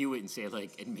just skew it and say,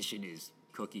 like, admission is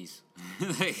cookies.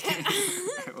 Like,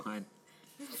 everyone.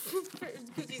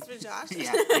 Cookies for Josh?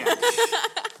 Yeah.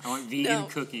 I want vegan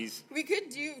cookies. We could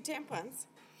do tampons.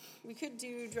 We could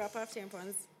do drop-off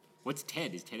tampons. What's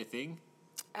TED? Is TED a thing?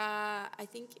 I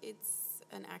think it's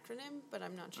an acronym, but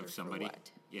I'm not sure for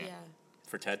what. Yeah.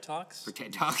 For TED Talks? For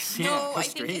TED Talks, yeah. No, I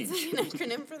think it's an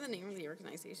acronym for the name of the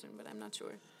organization, but I'm not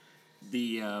sure.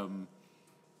 Man,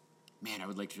 I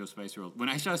would like to show Spice World. When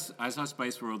I saw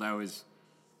Spice World, I was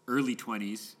early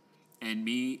 20s, and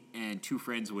me and 2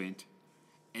 friends went,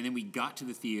 and then we got to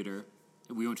the theater.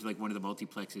 We went to like one of the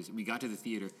multiplexes, and we got to the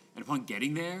theater, and upon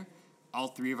getting there, all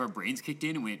 3 of our brains kicked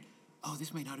in and went, oh,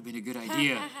 this might not have been a good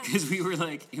idea. Because we were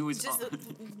like, it was... Just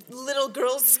little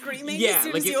girls screaming as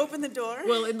soon as you open the door?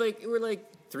 Well, and like, we're like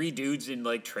 3 dudes in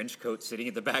like trench coats sitting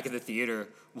at the back of the theater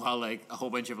while like a whole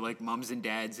bunch of like moms and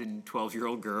dads and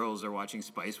 12-year-old girls are watching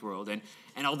Spice World. And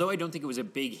although I don't think it was a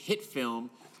big hit film,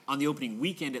 on the opening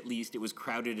weekend at least, it was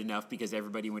crowded enough because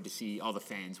everybody went to see, all the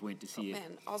fans went to see it.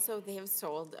 Man, also they have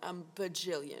sold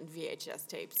bajillion VHS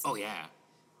tapes. Oh yeah.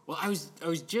 Well, I was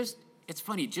just, it's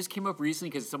funny, it just came up recently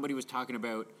because somebody was talking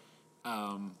about,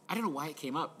 I don't know why it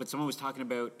came up, but someone was talking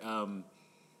about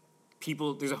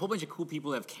people, there's a whole bunch of cool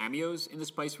people that have cameos in the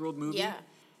Spice World movie. Yeah.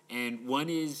 And one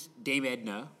is Dame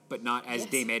Edna, but not as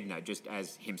Dame Edna, just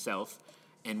as himself.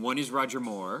 And one is Roger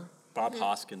Moore. Bob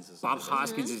Hoskins is Bob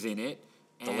Hoskins is in it.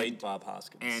 The late Bob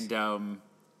Hoskins. And,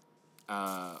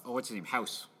 what's his name?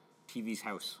 House. TV's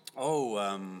House. Oh,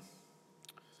 I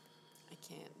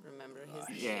can't remember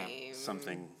his name.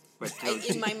 Something. But,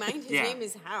 In my mind, his name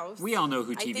is House. We all know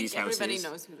who I TV's think House everybody is.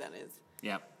 knows who that is.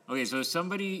 Yeah. Okay, so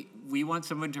we want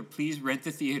someone to please rent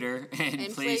the theater and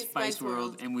play Spice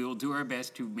World, and we will do our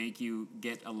best to make you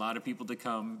get a lot of people to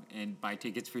come and buy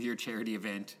tickets for your charity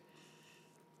event.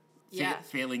 Yeah.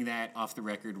 Failing that, off the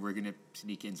record, we're going to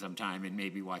sneak in sometime and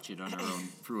maybe watch it on our own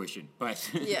fruition. But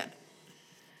yeah.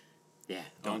 Yeah.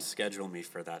 Don't schedule me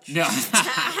for that show. No.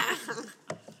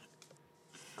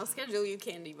 I'll schedule you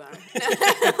candy bar.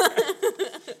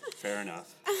 Fair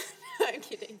enough. I'm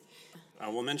kidding.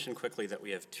 We'll mention quickly that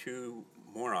we have 2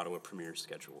 more Ottawa premieres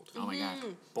scheduled. Oh my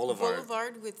God.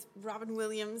 Boulevard with Robin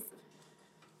Williams.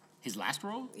 His last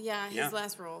role? Yeah, his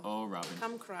last role. Oh, Robin.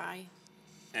 Come Cry.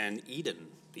 And Eden,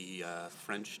 the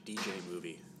French DJ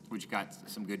movie. Which got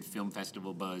some good film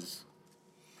festival buzz.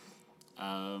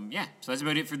 Yeah, so that's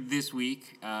about it for this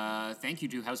week. Thank you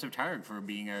to House of Targ for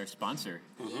being our sponsor.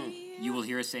 Mm-hmm. You will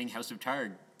hear us saying House of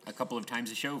Targ a couple of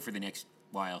times a show for the next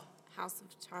while. House of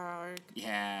Targ.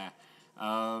 Yeah.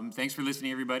 Thanks for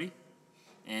listening, everybody.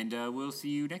 And we'll see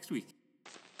you next week.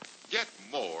 Get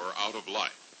more out of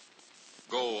life.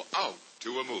 Go out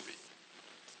to a movie.